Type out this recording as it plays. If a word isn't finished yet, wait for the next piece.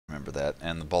remember that.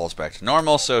 And the ball's back to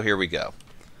normal, so here we go.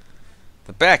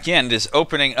 The back end is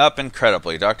opening up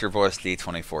incredibly. Dr. Voice D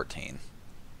 2014.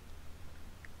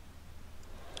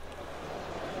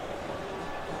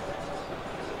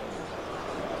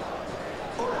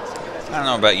 I don't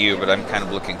know about you, but I'm kind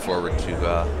of looking forward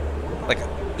to, like,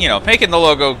 you know, making the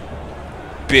logo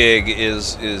big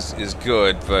is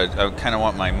good, but I kind of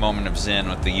want my moment of zen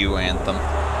with the U anthem.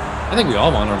 I think we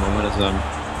all want our moment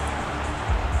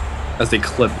as they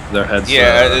clip their heads.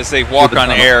 Yeah, as they walk on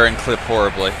air and clip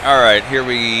horribly. All right, here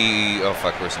we. Oh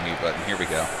fuck, where's the mute button? Here we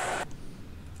go.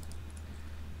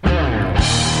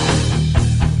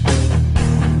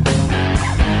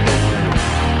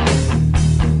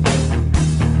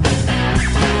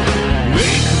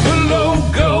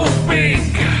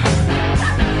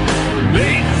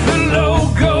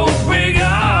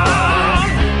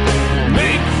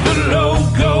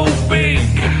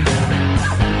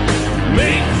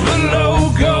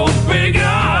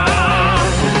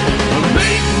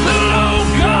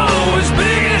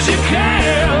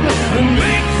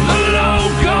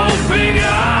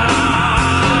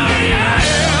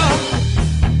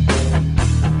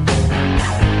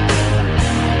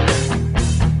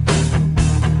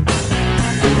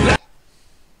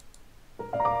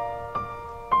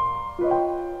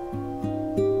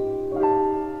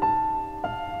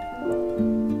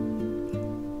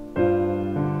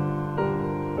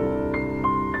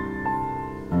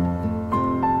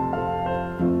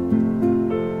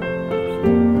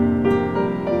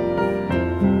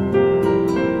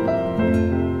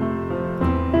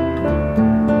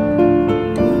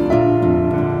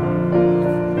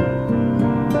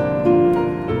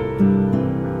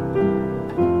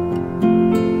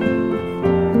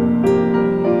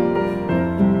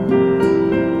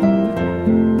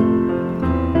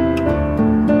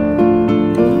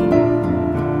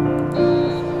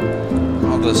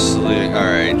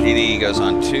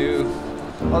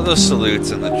 All those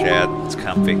salutes in the chat. It's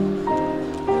comfy.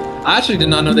 I actually did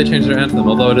not know they changed their anthem,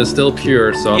 although it is still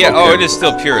pure. So yeah, okay. Oh, it is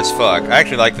still pure as fuck. I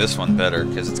actually like this one better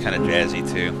because it's kind of jazzy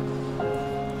too.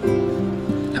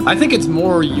 I think it's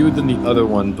more you than the other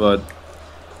one, but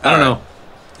I don't know.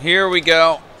 Here we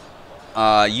go.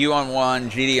 U on 1,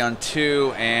 GD on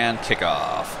 2, and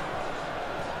kickoff.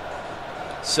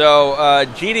 So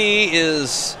GD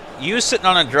is you sitting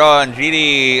on a draw, and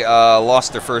GD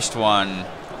lost their first one.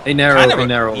 A narrow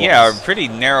loss. Yeah, a pretty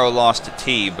narrow loss to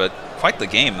T, but quite the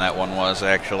game that one was,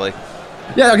 actually.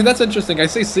 Yeah, okay, that's interesting. I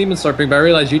say Seaman Sarping, but I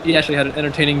realized GD actually had an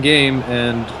entertaining game,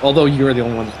 and although you were the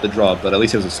only one with the draw, but at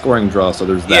least it was a scoring draw, so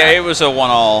there's that. Yeah, it was a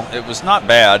 1-all. It was not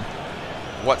bad.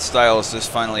 What style is this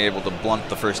finally able to blunt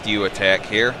the first U attack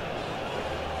here?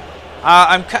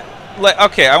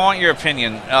 Okay, I want your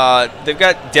opinion. They've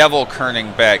got Devil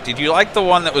kerning back. Did you like the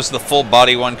one that was the full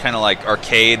body one, kind of like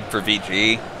arcade for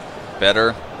VG?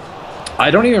 Better? I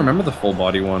don't even remember the full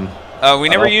body one. We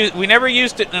never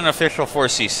used it in an official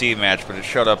 4CC match, but it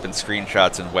showed up in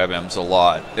screenshots and WebMs a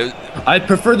lot. I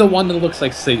prefer the one that looks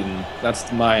like Satan.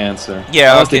 That's my answer.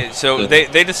 Yeah, okay. So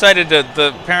they decided to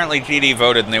apparently GD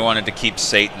voted and they wanted to keep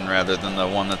Satan rather than the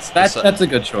one that's a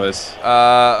good choice.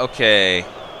 Okay.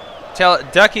 Tell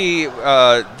Ducky,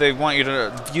 they want you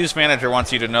to Use Manager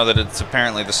wants you to know that it's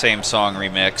apparently the same song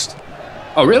remixed.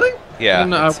 Oh really?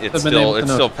 Yeah, it's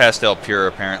still pastel pure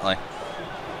apparently.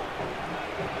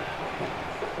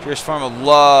 Purest Form of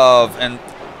Love and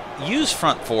Use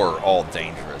front four are all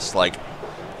dangerous. Like,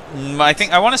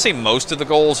 I want to say most of the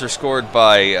goals are scored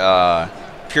by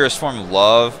Purest Form of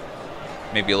Love,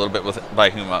 maybe a little bit by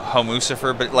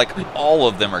Homucifer, but like all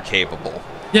of them are capable.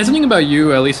 Yeah, something about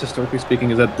you, at least historically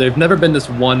speaking, is that they've never been this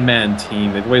one-man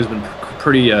team. They've always been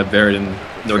pretty varied in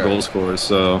their goal scores.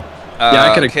 So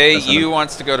yeah, I could. Okay, you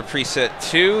wants to go to preset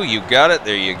 2. You got it.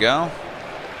 There you go.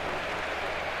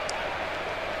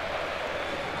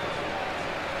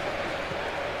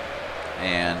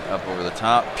 And up over the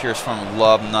top. Purest Form of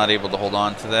Love, not able to hold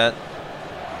on to that.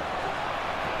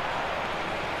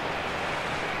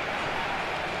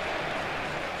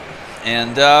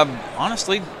 And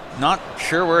honestly, not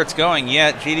sure where it's going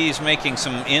yet. GD's making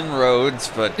some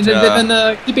inroads, but they've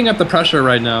been keeping up the pressure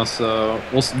right now. So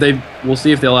we'll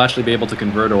see if they'll actually be able to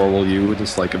convert, or will you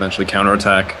just like eventually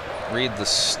counterattack? Read the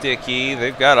sticky.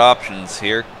 They've got options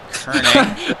here. Turning.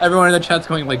 Everyone in the chat's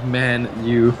going like, man,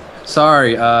 you.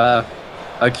 Sorry,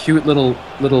 a cute little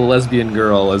lesbian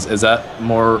girl. Is that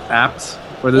more apt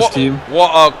for this team?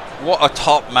 What a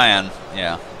top man.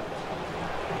 Yeah.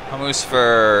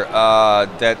 Homucifer,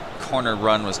 that corner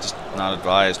run was just not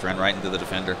advised. Ran right into the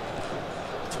defender.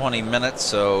 20 minutes,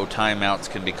 so timeouts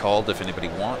can be called if anybody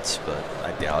wants, but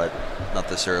I doubt it. Not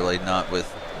this early. Not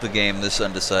with the game this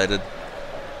undecided.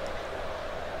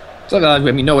 So, I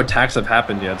mean, no attacks have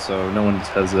happened yet, so no one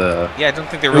has Yeah, I don't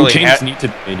think there no really changes need to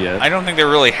be made yet. I don't think there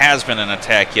really has been an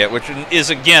attack yet, which is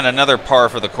again another par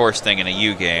for the course thing in a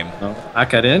U game. No.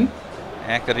 Akarin?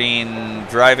 Akarin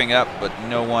driving up, but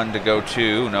no one to go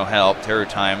to, no help. Teru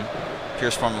Time,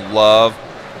 Pierce Form of Love,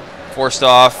 forced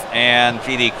off, and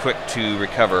GD quick to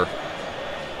recover.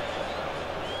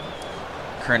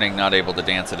 Kerning not able to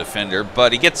dance a defender,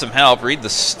 but he gets some help. Read the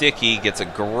sticky, gets a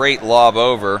great lob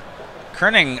over.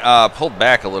 Kerning pulled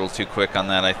back a little too quick on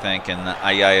that, I think, and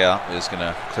Ayayaya is going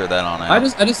to clear that on out.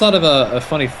 I just thought of a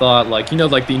funny thought, like, you know,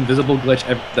 like the invisible glitch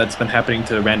that's been happening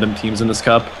to random teams in this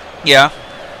cup? Yeah.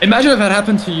 Imagine if that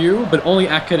happened to you, but only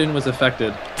Akarin was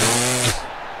affected.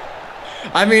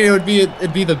 I mean,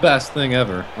 it'd be the best thing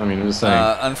ever. I mean, I'm just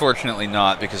saying. Unfortunately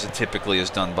not, because it typically is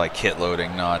done by kit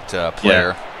loading, not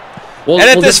player. Yeah. Well,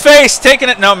 Edit this face! Taking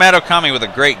it! No, Madokami with a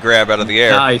great grab out of the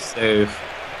air. Nice save.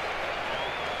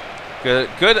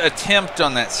 Good attempt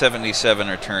on that 77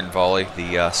 return volley,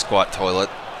 the squat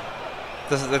toilet.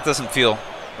 That doesn't feel...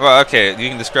 Well, okay, you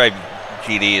can describe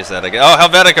GD as that again. Oh,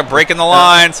 Helvetica breaking the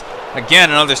lines! Again,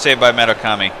 another save by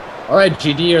Madokami. All right,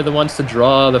 GD are the ones to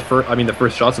draw the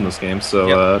first shots in this game.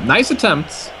 So yep. Nice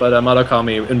attempts, but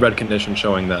Madokami in red condition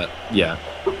showing that, yeah,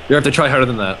 you have to try harder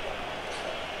than that.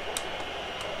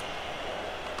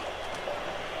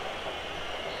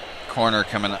 Corner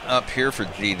coming up here for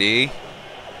GD.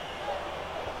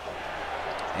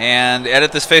 And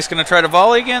Edit this face going to try to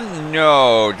volley again?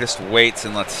 No, just waits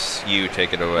and lets you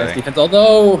take it away. Nice defense.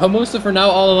 Although Hamusa for now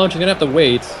all alone, she's going to have to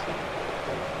wait.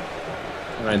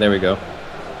 All right, there we go.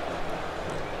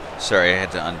 Sorry, I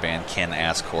had to unban Ken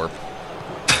Ascorp.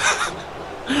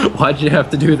 Why'd you have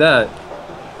to do that?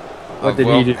 What did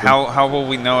he do? How will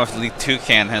we know if the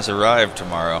Toucan has arrived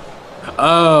tomorrow?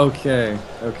 Oh, okay.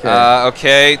 Okay.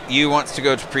 Okay, you wants to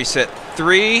go to preset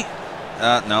 3.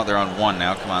 No, they're on 1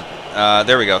 now. Come on.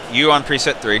 There we go. You on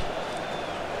preset 3.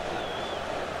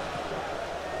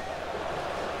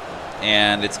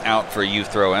 And it's out for you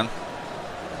throw in.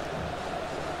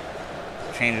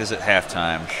 Changes at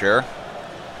halftime, sure.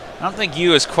 I don't think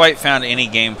you has quite found any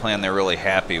game plan they're really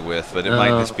happy with, but it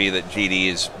might just be that GD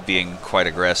is being quite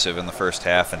aggressive in the first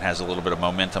half and has a little bit of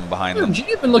momentum behind them.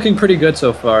 GD's been looking pretty good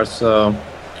so far, so...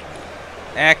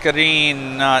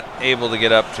 Akarin not able to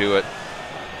get up to it.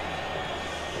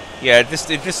 Yeah, it just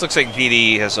looks like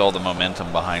GD has all the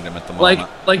momentum behind him at the moment.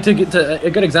 Like to get to a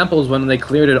good example is when they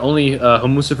cleared it, only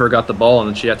Hamusifer got the ball, and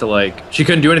then she had to she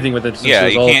couldn't do anything with it. Yeah,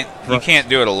 you can't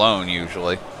do it alone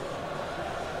usually.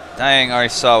 Dying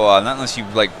Arisawa, not unless you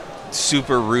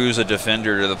super ruse a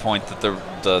defender to the point that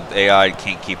the AI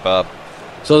can't keep up.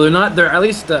 So they're at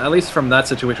least from that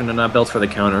situation they're not built for the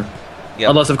counter.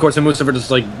 Yep. Unless of course Hamusifer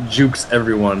just jukes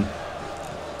everyone.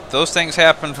 Those things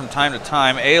happen from time to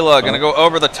time. Ayla gonna go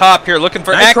over the top here, looking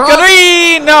for nice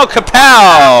Akarin. No,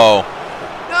 kapow!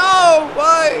 No,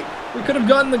 why? We could have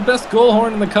gotten the best goal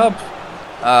horn in the cup.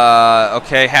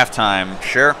 Okay, halftime,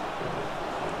 sure.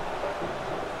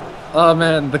 Oh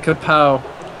man, the kapow.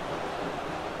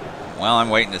 Well, I'm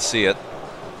waiting to see it.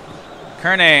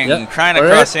 Kerning trying to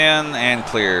cross in and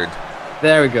cleared.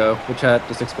 There we go. The chat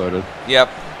just exploded. Yep.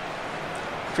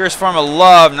 Fierce Form of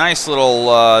Love, nice little,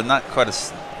 not quite a...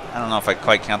 I don't know if I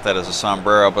quite count that as a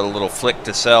sombrero, but a little flick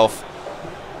to self.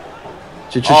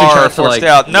 Forced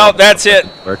out. No, that's it.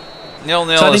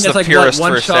 0-0 so is the purest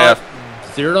first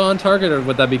half. 0 on target, or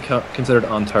would that be considered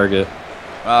on target?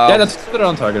 Yeah, that's considered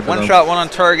on target. One shot, 1 on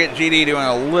target. GD doing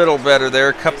a little better there.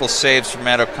 A couple of saves from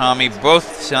Madokami.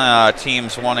 Both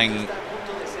teams wanting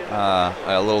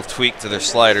a little tweak to their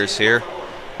sliders here.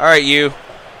 All right, you.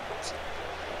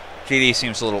 GD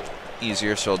seems a little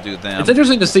easier, so I'll do them. It's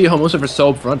interesting to see Hamusifer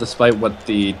so up front, despite what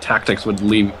the tactics would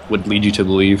lead you to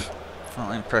believe.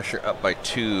 Frontline pressure up by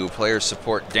 2. Player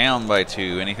support down by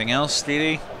 2. Anything else,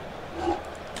 DD?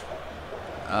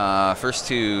 First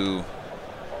 2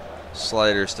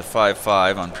 sliders to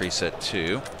 5-5 on preset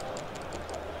 2.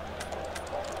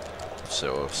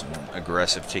 So some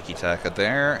aggressive tiki-taka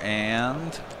there,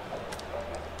 and...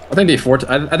 I think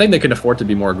they can afford to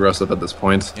be more aggressive at this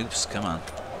point. Oops, come on.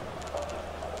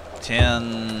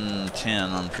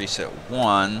 10-10 on preset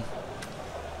 1,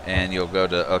 and you'll go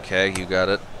to, okay, you got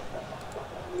it.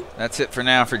 That's it for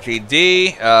now for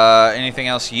GD. Anything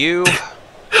else, you?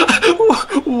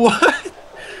 What?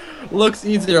 Looks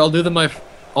easier. I'll do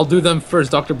them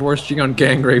first. Dr. Boris G on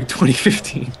Gang Rape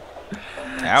 2015.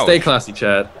 Ouch. Stay classy,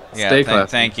 Chad. Yeah, Stay classy.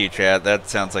 Thank you, Chad. That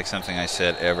sounds like something I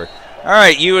said ever. All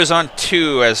right, you is on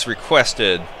 2 as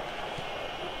requested.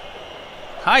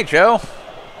 Hi, Joe.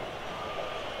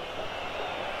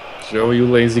 Joe, you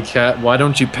lazy cat. Why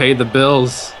don't you pay the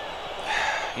bills?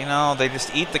 You know, they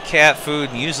just eat the cat food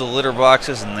and use the litter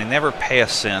boxes, and they never pay a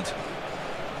cent.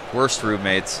 Worst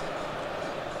roommates.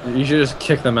 You should just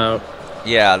kick them out.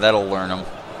 Yeah, that'll learn them.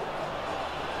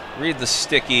 Read the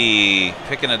sticky,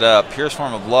 picking it up. Purest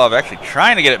form of love, actually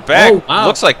trying to get it back. Oh, wow.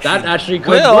 Looks like that actually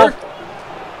could work.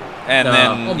 And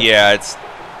then, yeah, the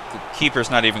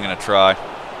keeper's not even going to try.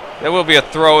 There will be a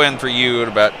throw in for you at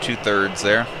about 2/3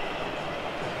 there.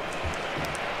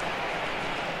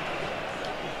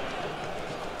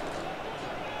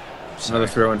 Another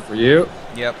throw in for you.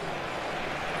 Yep.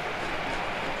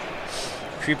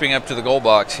 Creeping up to the goal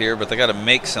box here, but they got to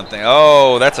make something.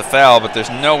 Oh, that's a foul, but there's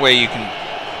no way you can.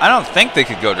 I don't think they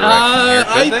could go direct from here,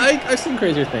 could they? I've seen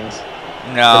crazier things.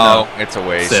 No, it's a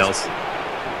waste. Sales.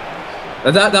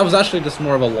 That was actually just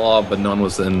more of a lob, but no one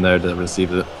was in there to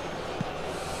receive it.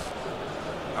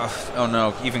 Oh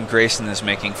no, even Grayson is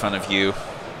making fun of you.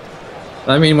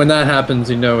 I mean, when that happens,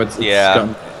 you know it's yeah,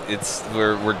 done.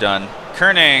 We're done.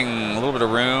 Kerning, a little bit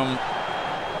of room,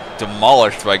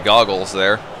 demolished by Goggles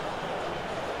there.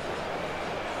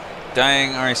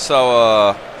 Dang,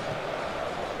 Arisawa.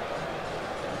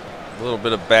 A little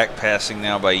bit of back passing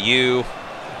now by you.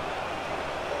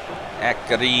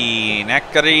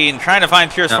 Akarin, trying to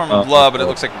find Purest Form of Love, but it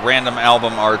looks like random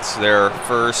album arts there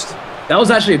first. That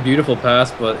was actually a beautiful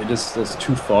pass, but it just was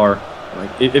too far. Like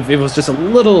if it was just a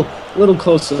little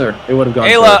closer, it would have gone.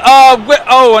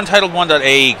 Ayla, Untitled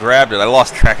 1.A grabbed it. I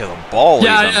lost track of the ball.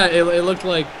 Yeah, it looked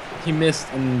like he missed,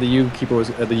 and the U player was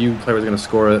going to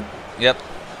score it. Yep.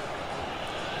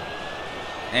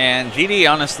 And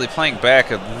GD honestly playing back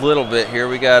a little bit here.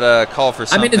 We got a call for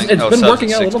something. I mean, it's been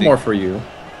working out a little more for you.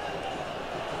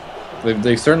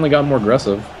 They certainly got more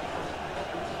aggressive.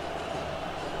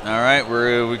 All right,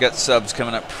 we got subs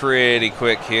coming up pretty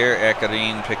quick here.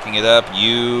 Akarin picking it up.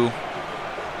 You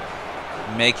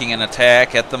making an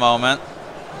attack at the moment.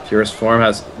 Purest Form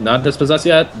has not dispossessed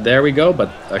yet. There we go, but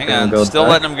hang on, still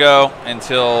letting him go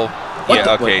until Wait,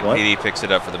 PD picks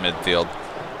it up for the midfield.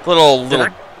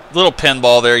 Little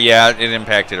pinball there. Yeah, it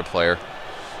impacted a player.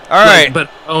 All right, but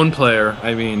own player.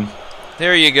 I mean,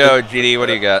 there you go, GD. What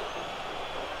do you got?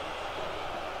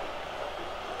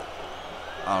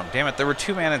 Oh, damn it. There were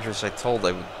two managers I told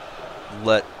I would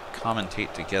let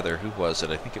commentate together. Who was it?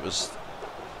 I think it was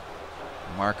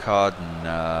Markod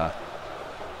and...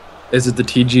 Is it the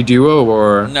TG duo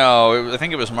or... No, I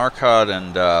think it was Markod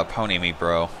and Pony Me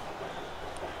Bro.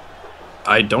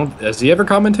 Has he ever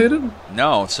commentated?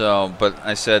 No, but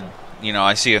I said, you know,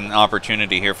 I see an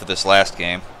opportunity here for this last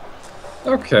game.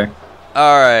 Okay.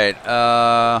 All right.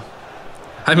 I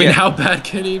mean, how bad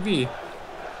can he be?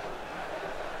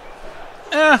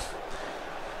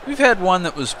 We've had one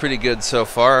that was pretty good so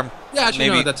far. Yeah, actually,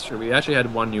 no, that's true. We actually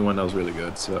had one new one that was really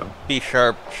good, so...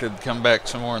 B-Sharp should come back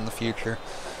some more in the future.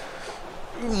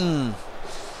 I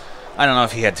don't know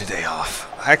if he had today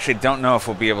off. I actually don't know if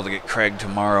we'll be able to get Craig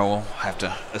tomorrow. We'll have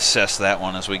to assess that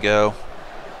one as we go.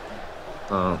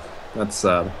 Oh, that's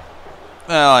sad.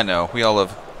 Well, I know. We all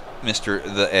love Mr.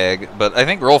 The Egg, but I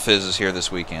think Rolfizz is here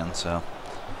this weekend, so...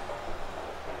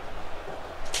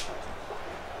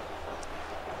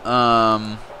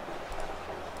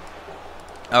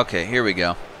 Okay, here we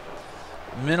go.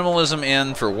 Minimalism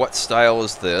in for what style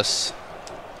is this?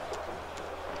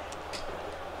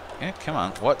 Okay, come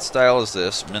on. What style is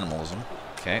this? Minimalism.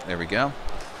 Okay, there we go.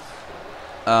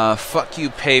 Fuck you,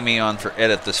 pay me on for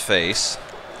edit this face.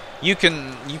 You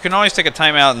can always take a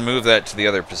timeout and move that to the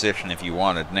other position if you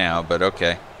wanted now, but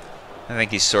okay. I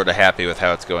think he's sort of happy with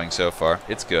how it's going so far.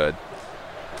 It's good.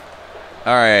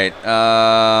 Alright,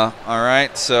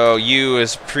 so you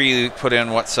is put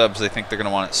in what subs they think they're going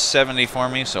to want at 70 for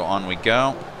me, so on we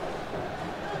go.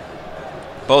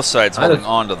 Both sides holding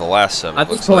on to the last 7. At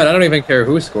this point, I don't even care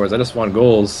who scores, I just want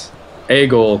goals. A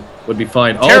goal would be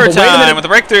fine. Teru Time with the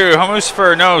breakthrough,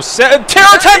 Hamusfer, no,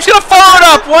 Teru Time's going to follow it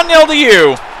up, 1-0 to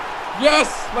you!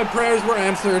 Yes, my prayers were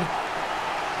answered.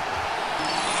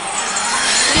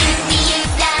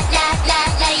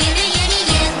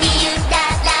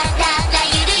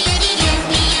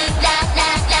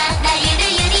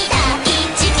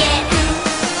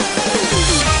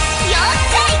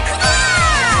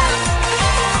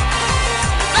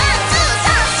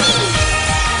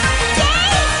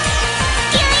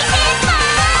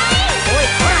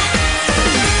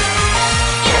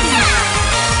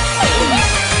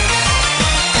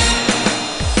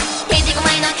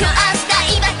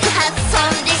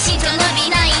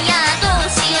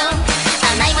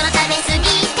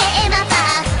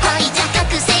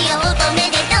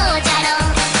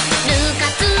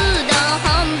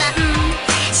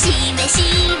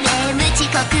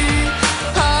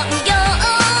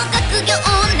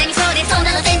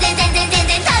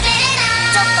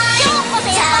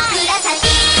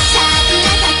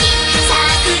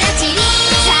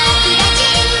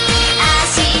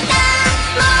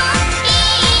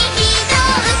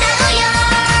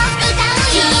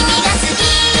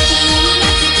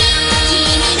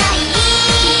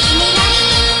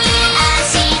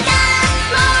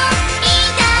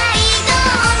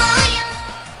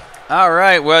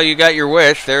 right, well, you got your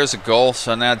wish. There's a goal,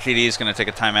 so now GD is going to take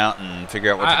a timeout and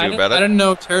figure out what to do about it. I didn't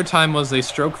know Teru Time was a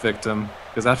stroke victim,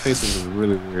 because that face is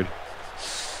really weird.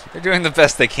 They're doing the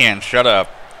best they can. Shut up.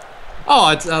 Oh,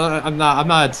 it's I'm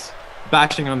not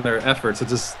bashing on their efforts.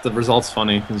 It's just the result's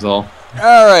funny is all.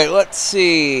 All right, let's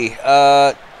see.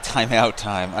 Timeout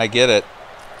time. I get it.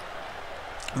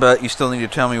 But you still need to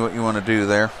tell me what you want to do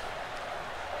there.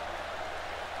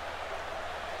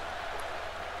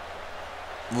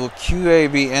 Will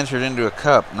QA be entered into a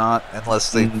cup? Not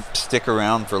unless they stick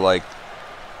around for like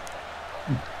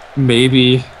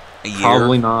maybe a year.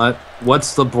 Probably not.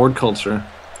 What's the board culture?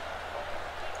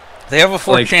 They have a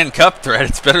 4chan cup thread.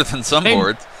 It's better than some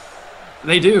boards.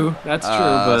 They do. That's true,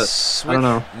 but switch I don't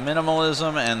know.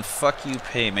 Minimalism and fuck you,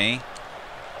 pay me.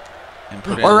 And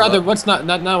put or rather, what's not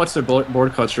what's their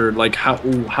board culture? Like how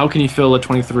can you fill a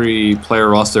 23-player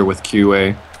roster with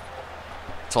QA?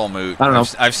 It's all moot. I don't know.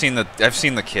 I've seen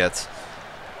the kits.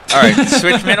 All right,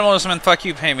 switch minimalism and fuck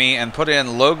you, pay me, and put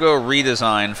in logo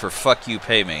redesign for fuck you,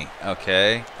 pay me.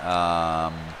 Okay.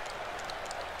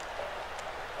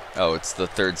 Oh, it's the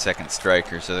 3rd/2nd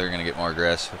striker, so they're gonna get more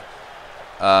aggressive.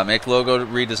 Make logo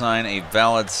redesign a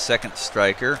valid 2nd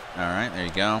striker. All right, there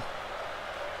you go.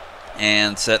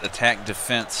 And set attack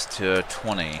defense to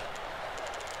 20.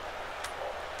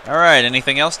 All right,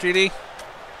 anything else, GD?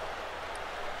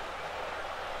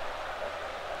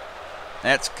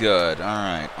 That's good. All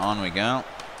right, on we go.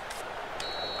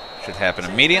 Should happen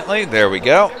immediately. There we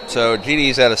go. So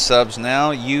GD's out of subs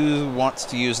now. You wants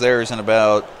to use theirs in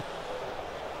about,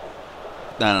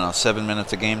 I don't know, 7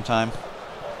 minutes of game time.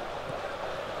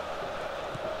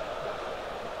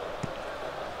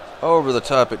 Over the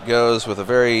top it goes with a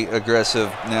very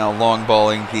aggressive, now long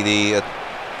balling GD.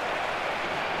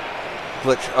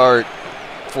 Glitch Art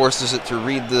forces it to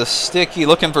read the sticky,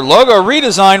 looking for logo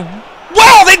redesign.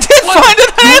 Wow, they did find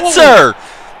an answer!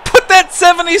 Put that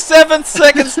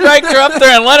 77-second striker up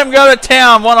there and let him go to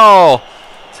town. 1-all.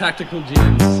 Tactical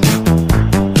genes.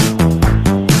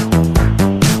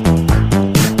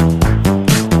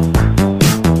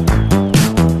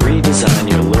 Redesign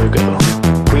your logo.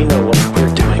 We know what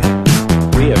we're doing.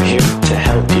 We are here to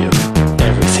help you.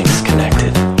 Everything's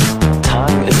connected.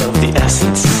 Time is of the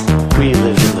essence. We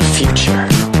live in the future.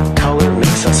 Color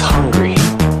makes us hungry.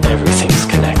 Everything's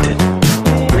connected.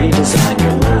 Redesign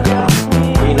your logo.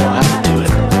 We know how to do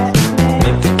it.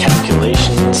 Make the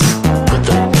calculations. Put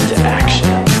them into action.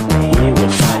 We will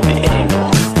find the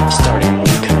angle. Starting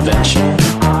with convention.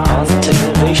 On to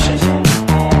innovation.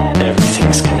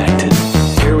 Everything's connected.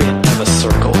 Here we have a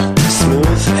circle.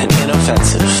 Smooth and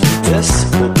inoffensive. This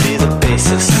will be the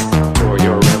basis for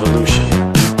your revolution.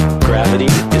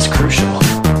 Gravity is crucial.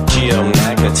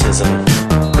 Geomagnetism.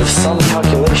 With some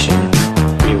calculation,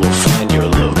 we will find your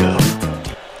logo.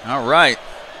 All right.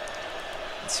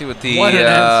 Let's see what the... What an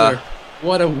answer.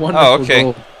 What a wonderful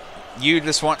goal. You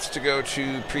just wants to go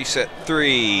to preset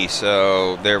 3,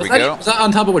 so there we go. Was that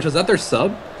on top of which? Was that their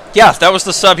sub? Yeah, that was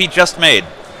the sub he just made.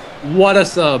 What a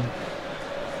sub.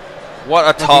 What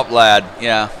a top lad,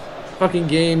 yeah. Fucking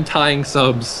game tying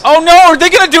subs. Oh no, are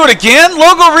they going to do it again?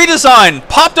 Logo redesign.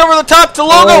 Popped over the top to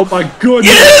logo. Oh my goodness.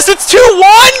 Yes, it's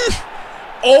 2-1!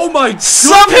 Oh my goodness.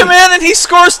 Sub him in and he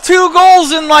scores 2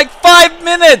 goals in like 5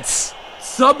 minutes.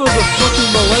 Sub of the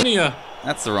fucking millennia.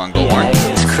 That's the wrong goal. AI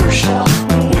is crucial.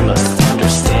 We must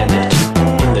understand it.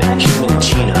 In the human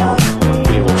genome,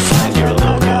 we will find your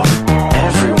logo.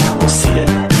 Everyone will see it.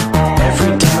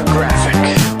 Every demographic.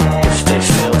 If they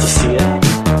fail to see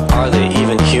it, are they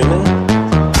even human?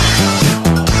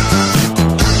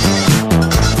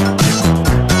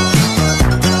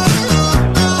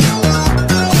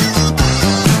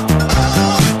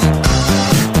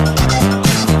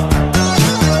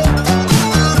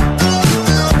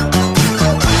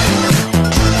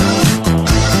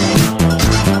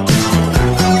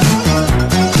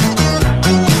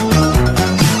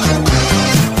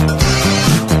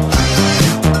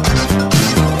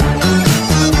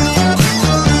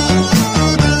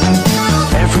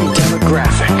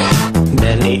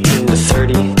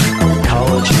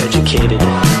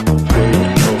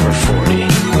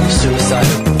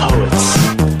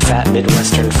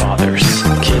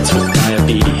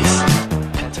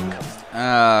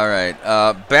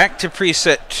 Back to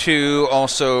preset 2,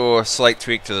 also a slight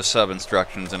tweak to the sub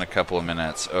instructions in a couple of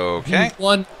minutes. Okay.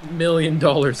 $1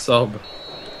 million sub.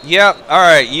 Yep,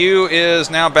 alright, you is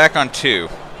now back on 2.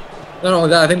 No,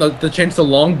 I think the change to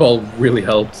long ball really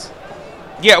helps.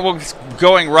 Yeah, well, it's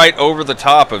going right over the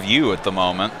top of you at the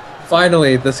moment.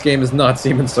 Finally, this game is not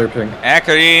semen slurping.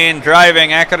 Akarine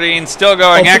driving, Akarine still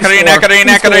going, Oh, Akarine, score.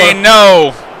 Akarine, Score. Akarine,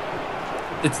 no!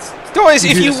 It's Toys,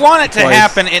 if you want it to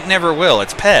happen, it never will.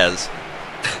 It's Pez.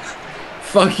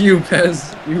 Fuck you,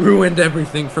 Pez. You ruined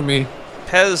everything for me.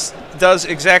 Pez does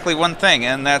exactly one thing,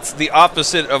 and that's the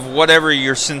opposite of whatever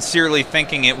you're sincerely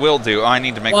thinking it will do. Oh, I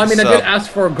need to make. Well, I mean, I sub did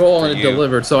ask for a goal and it you.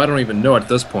 delivered, so I don't even know at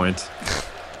this point.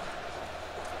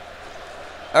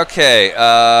 Okay.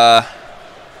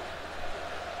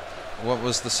 What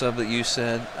was the sub that you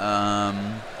said?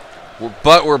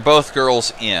 But we're both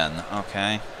girls in.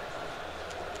 Okay.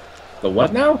 The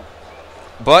what now?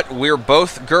 But we're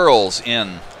both girls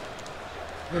in.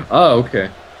 Oh, okay.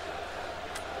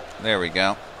 There we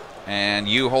go. And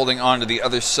you holding on to the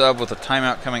other sub with a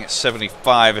timeout coming at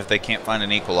 75 if they can't find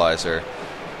an equalizer.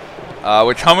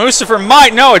 Which Homusifer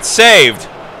might. No, it's saved.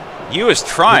 You is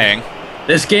trying.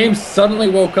 This game suddenly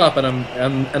woke up, and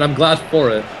I'm glad for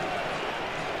it.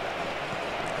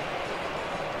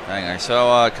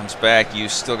 Ayayaya comes back. You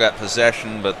still got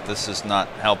possession, but this is not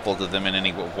helpful to them in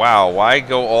any way. Wow, why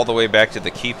go all the way back to the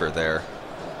keeper there?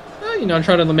 You know, I'm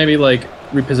trying to maybe like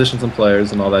reposition some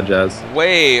players and all that jazz.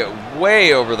 Way,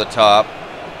 way over the top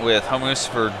with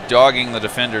Homusifer dogging the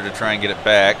defender to try and get it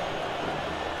back.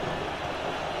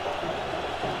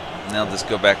 Now let's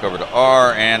go back over to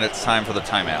R, and it's time for the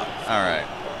timeout. All right.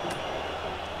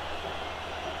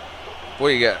 What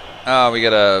do you got? Oh, we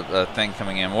got a thing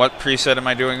coming in. What preset am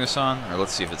I doing this on? Or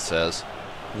let's see if it says.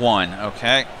 1,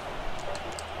 okay.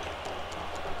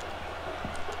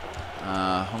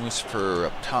 Homusifer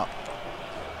up top.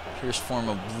 Here's Form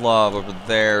of Love over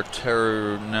there.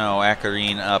 Teru, no,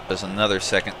 Akarine up as another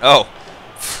second. Oh!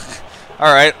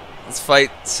 Alright, let's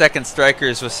fight second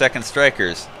strikers with second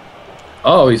strikers.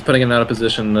 Oh, he's putting him out of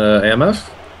position, AMF?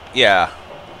 Yeah.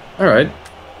 Alright.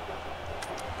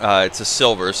 It's a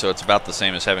silver, so it's about the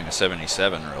same as having a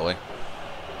 77, really.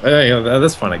 Yeah,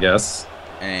 that's fun, I guess.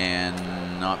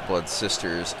 And Not Blood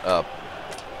Sisters up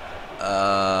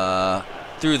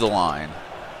through the line.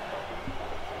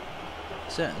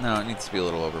 Is that, no, it needs to be a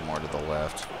little over more to the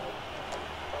left.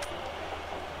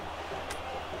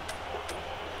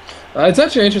 It's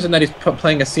actually interesting that he's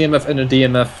playing a CMF and a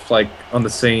DMF like on the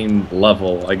same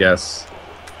level, I guess.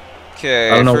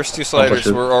 Okay, first two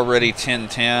sliders were already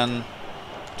 10-10.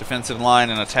 Defensive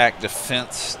line and attack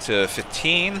defense to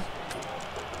 15.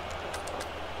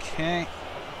 Okay.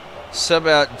 Sub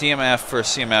out DMF for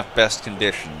CMF best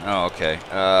condition. Oh, okay.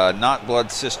 Not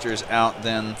Blood Sisters out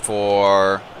then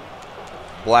for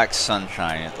Black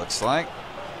Sunshine, it looks like.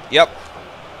 Yep.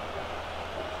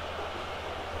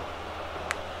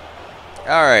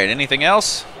 Alright, anything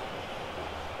else?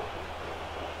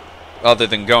 Other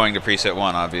than going to preset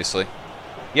 1, obviously.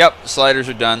 Yep, sliders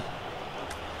are done.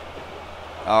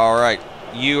 Alright,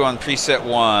 you on preset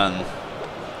 1.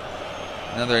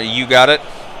 Another, you got it.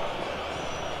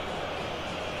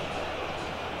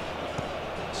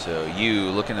 So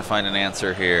you looking to find an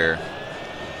answer here.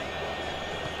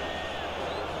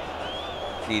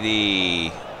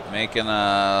 PD making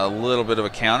a little bit of a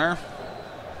counter.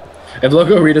 If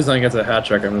Logo Redesign gets a hat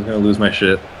trick, I'm just going to lose my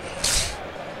shit.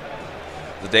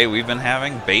 The day we've been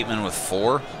having, Bateman with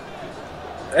 4.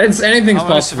 Anything's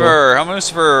possible.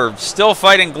 Homusifer still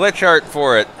fighting glitch art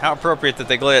for it. How appropriate that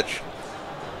they glitch.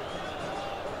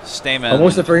 Stamen.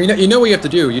 Homusifer, you know what you have to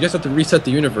do. You just have to reset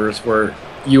the universe where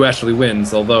you actually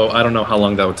wins, although I don't know how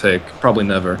long that would take. Probably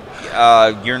never.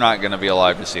 You're not going to be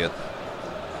alive to see it.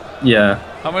 Yeah.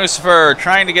 Homusifer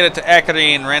trying to get it to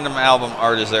Akarine. Random album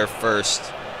art is there first.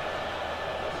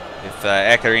 If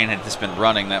Akarine had just been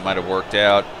running, that might have worked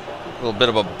out. A little bit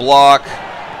of a block.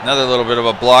 Another little bit of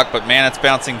a block, but man, it's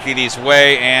bouncing GD's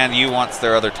way, and you wants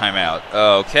their other timeout.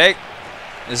 Okay.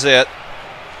 Is it.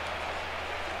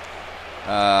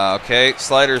 Okay,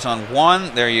 sliders on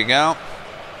 1. There you go.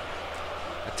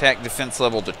 Attack defense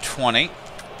level to 20.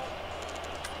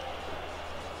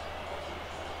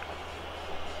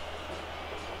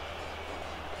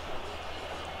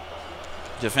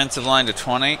 Defensive line to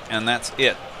 20, and that's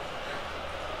it.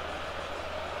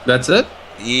 That's it?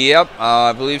 Yep,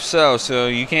 I believe so. So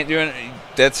you can't do it.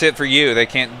 That's it for you. They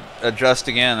can't adjust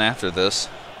again after this.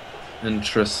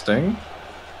 Interesting.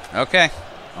 Okay,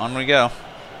 on we go.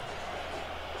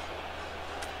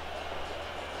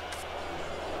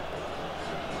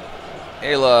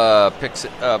 Ayla picks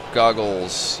it up.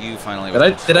 Goggles. You finally.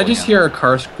 Did I just hear a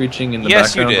car screeching in the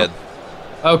background? Yes, you did.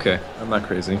 Okay, I'm not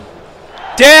crazy.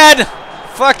 Dead!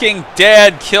 Fucking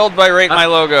dead! Killed by Rate My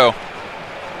Logo.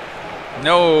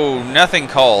 No, nothing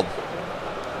called.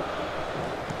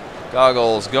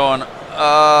 Goggles going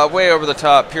way over the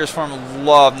top. Pierce Form of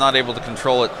Love, not able to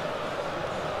control it.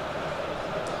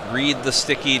 Read the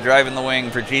sticky, driving the wing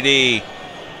for GD.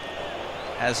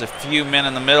 Has a few men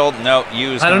in the middle. No,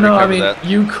 Yu's I going don't to know. I recover mean, that.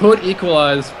 you could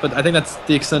equalize, but I think that's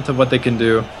the extent of what they can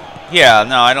do. Yeah,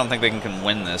 no, I don't think they can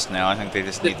win this now. I think they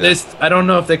just need to... I don't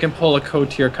know if they can pull a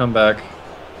co-tier comeback.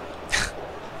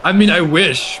 I mean, I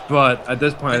wish, but at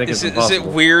this point, I think it's impossible. Is it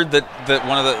weird that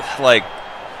one of the, like,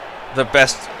 the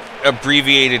best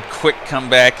abbreviated quick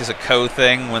comeback is a co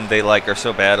thing when they, like, are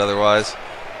so bad otherwise?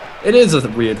 It is a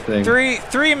weird thing.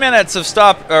 3 minutes of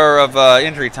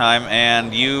injury time,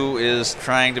 and Yu is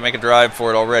trying to make a drive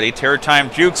for it already. Teru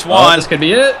Time jukes one. This could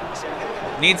be it.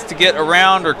 Needs to get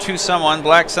around or to someone.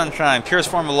 Black Sunshine, purest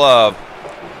form of love.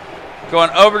 Going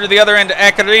over to the other end to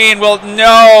Akarin. Well,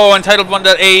 no. Untitled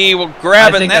 1.AE will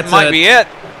grab it, and that might be it.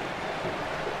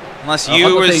 Unless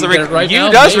Yu is the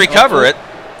Yu does recover it.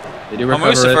 They do recover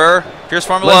Lucifer, purest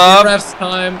form of love. love.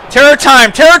 Time. Teru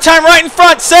Time right in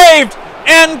front, saved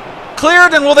and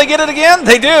cleared. And will they get it again?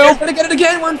 They do. They're gonna get it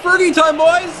again. We're in Fergie time,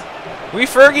 boys. We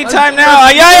Fergie time now.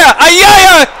 Ayayaya,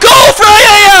 Ayayaya, goal for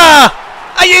Ayayaya.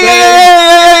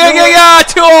 Ayayaya,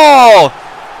 2-all.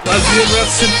 Lesbian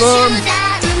refs confirmed.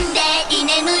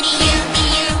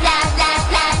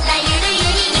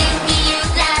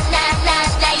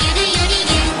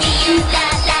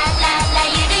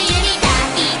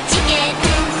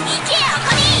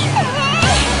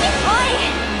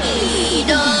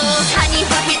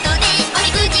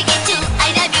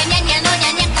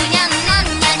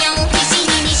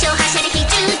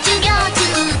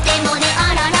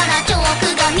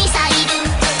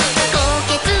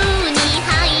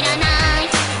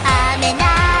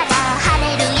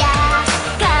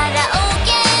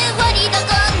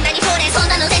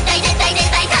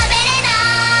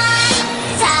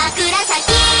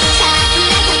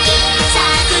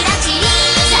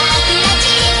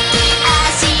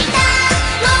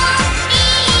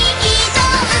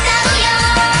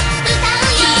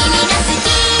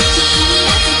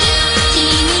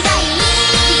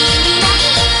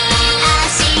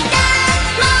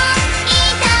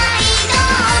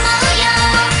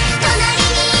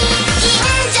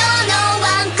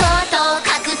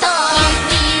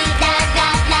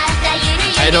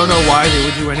 I don't know why they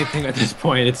would do anything at this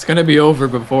point. It's gonna be over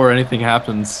before anything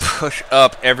happens. Push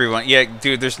up, everyone. Yeah,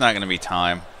 dude, there's not gonna be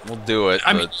time. We'll do it.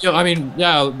 I mean,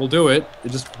 yeah, we'll do it.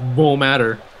 It just won't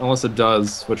matter unless it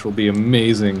does, which will be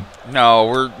amazing.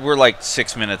 No, we're like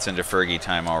 6 minutes into Fergie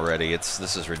time already.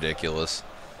 This is ridiculous.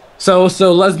 So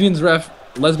lesbian refs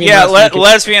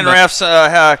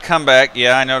come back.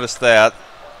 Yeah, I noticed that.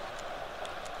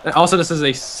 Also, this is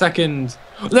a second.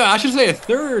 No, I should say a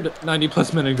third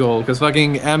 90+ minute goal because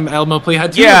fucking Elmo Play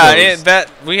had two. Yeah,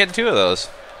 we had 2 of those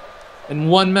in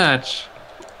one match.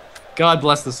 God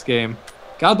bless this game.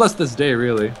 God bless this day,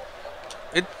 really.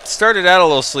 It started out a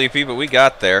little sleepy, but we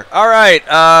got there. All right,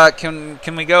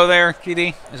 can we go there,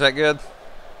 GD? Is that good?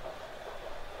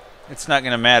 It's not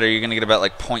gonna matter. You're gonna get about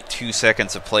like 0.2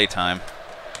 seconds of playtime.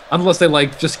 Unless they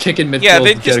like just kick in midfield. Yeah,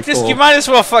 they just you might as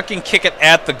well fucking kick it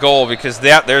at the goal because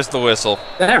there's the whistle.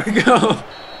 There we go.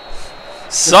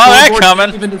 Saw that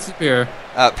coming. Even disappear.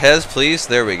 Pez, please.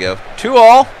 There we go.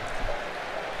 2-all.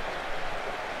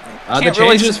 The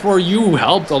changes for you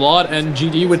helped a lot, and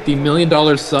GD with the $1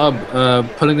 million sub,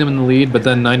 putting them in the lead. But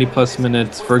then 90+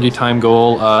 minutes Fergie time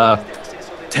goal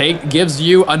gives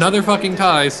you another fucking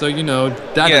tie. So you know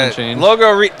that didn't change.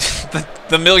 Logo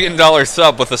the $1 million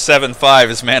sub with a 7.5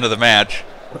 is man of the match.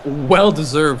 Well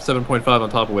deserved 7.5 on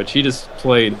top of which he just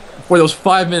played for those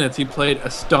 5 minutes. He played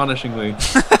astonishingly.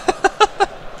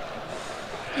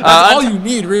 That's all you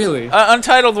need, really.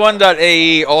 Untitled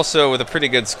 1.AE also with a pretty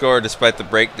good score despite the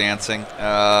breakdancing.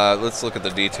 Let's look at the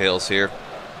details here.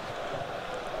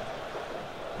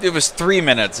 It was 3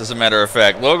 minutes, as a matter of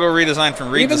fact. Logo redesign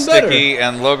from Reed the Sticky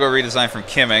and logo redesign from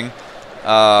Kimming.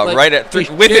 Right at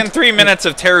within 3 minutes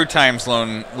of Teru Time's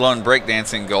lone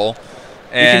breakdancing goal.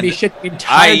 And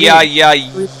Ayayaya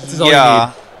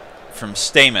from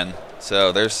Stamen.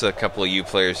 So there's a couple of you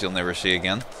players you'll never see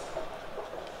again.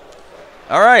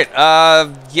 All right,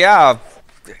 yeah,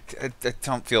 I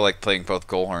don't feel like playing both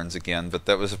goal horns again, but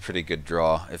that was a pretty good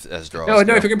draw. No, if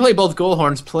you're gonna play both goal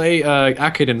horns, play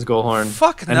Akaden's goal horn.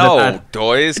 Fuck no,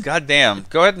 Doys. Goddamn.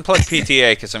 Go ahead and plug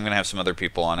PTA because I'm gonna have some other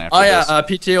people on after this. Oh yeah,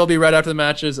 PTA will be right after the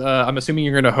matches. I'm assuming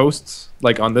you're gonna host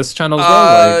like on this channel as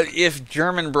well. If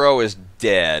German Bro is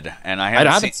dead, and I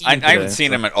haven't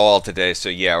seen him at all today, so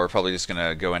yeah, we're probably just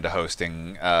gonna go into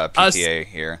hosting PTA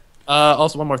here.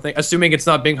 Also, one more thing. Assuming it's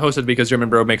not being hosted because German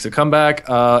Bro makes a comeback,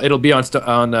 it'll be on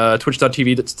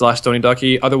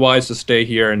twitch.tv/StonyDucky. Otherwise, just stay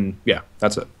here and yeah,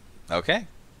 that's it. Okay.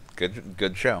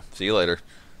 Good show. See you later.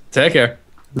 Take care.